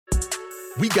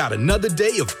We got another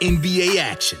day of NBA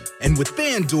action. And with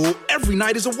FanDuel, every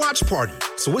night is a watch party.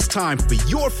 So it's time for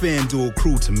your FanDuel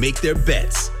crew to make their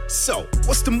bets. So,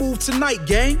 what's the move tonight,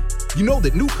 gang? You know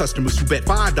that new customers who bet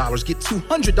 $5 get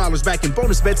 $200 back in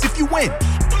bonus bets if you win.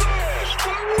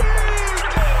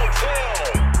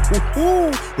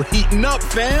 Woo-hoo, we're heating up,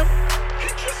 fam.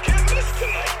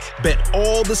 Bet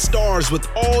all the stars with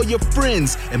all your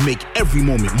friends and make every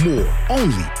moment more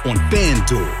only on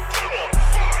FanDuel.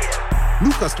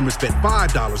 New customers bet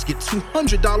 $5, get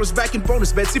 $200 back in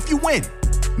bonus bets if you win.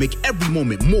 Make every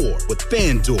moment more with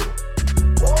FanDuel.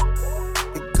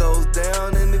 It goes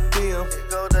down in the DM.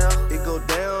 It go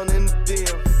down in the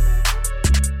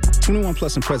DM. 21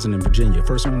 plus and present in Virginia.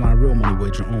 First online real money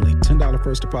wager only. $10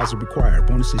 first deposit required.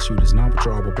 Bonus issued is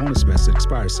non-withdrawable bonus bets that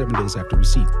expires 7 days after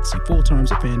receipt. See full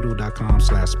terms at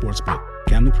FanDuel.com/sportsbook.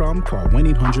 Gambling problem? Call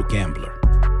 1-800-GAMBLER.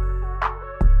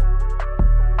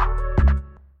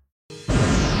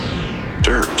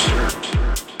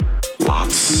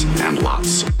 Lots and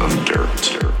lots of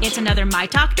dirt. It's another My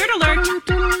Talk Dirt Alert.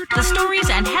 The stories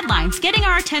and headlines getting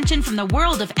our attention from the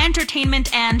world of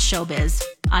entertainment and showbiz.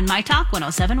 On My Talk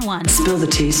 107.1. Spill the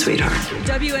tea, sweetheart.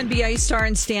 WNBA star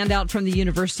and standout from the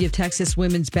University of Texas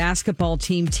women's basketball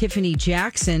team, Tiffany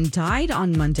Jackson, died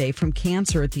on Monday from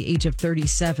cancer at the age of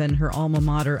 37, her alma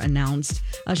mater announced.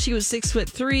 She was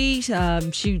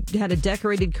 6'3". She had a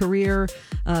decorated career.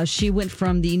 She went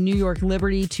from the New York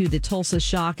Liberty to the Tulsa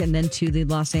Shock and then to the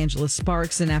Los Angeles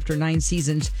Sparks. And after 9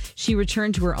 seasons, she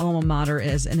returned to her alma mater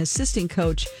as an assistant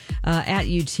coach at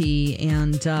UT.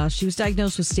 And she was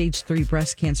diagnosed with stage 3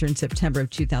 breast cancer in September of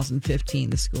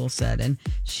 2015, the school said, and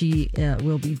she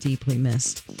will be deeply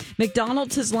missed.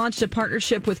 McDonald's has launched a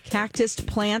partnership with Cactus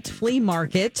Plant Flea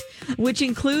Market, which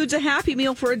includes a Happy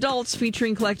Meal for adults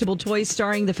featuring collectible toys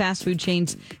starring the fast food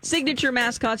chain's signature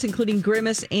mascots, including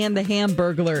Grimace and the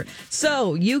Hamburglar.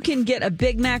 So you can get a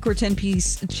Big Mac or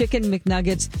 10-piece chicken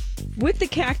McNuggets with the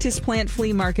Cactus Plant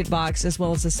Flea Market box, as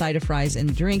well as a side of fries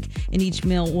and drink. And each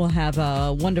meal will have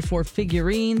 1 to 4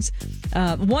 figurines.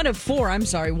 One of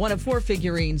four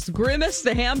figurines. Grimace,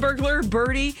 the Hamburglar,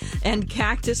 Birdie, and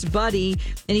Cactus Buddy.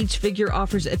 And each figure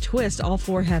offers a twist. All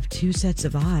 4 have 2 sets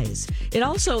of eyes. It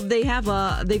also,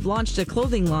 they've launched a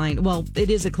clothing line. Well, it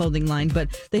is a clothing line, but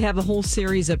they have a whole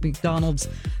series of McDonald's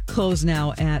clothes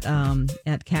now at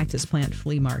Cactus Plant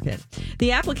Flea Market.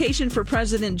 The application for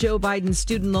President Joe Biden's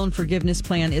student loan forgiveness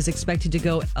plan is expected to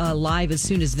go live as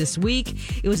soon as this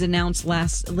week. It was announced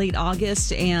late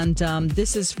August, and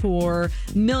this is for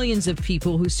millions of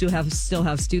people who still have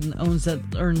student loans that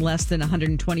earn less than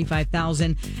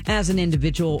 $125,000 as an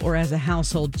individual, or as a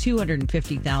household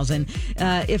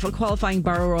 $250,000. If a qualifying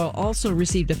borrower also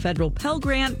received a federal Pell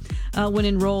Grant when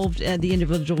enrolled, the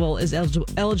individual is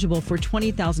eligible for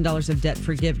 $20,000 of debt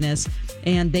forgiveness.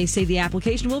 And they say the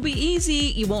application will be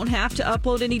easy. You won't have to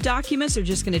upload any documents. They're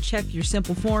just going to check your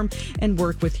simple form and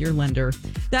work with your lender.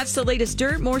 That's the latest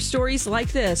dirt. More stories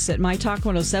like this at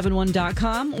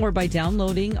mytalk1071.com or by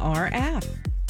downloading our app.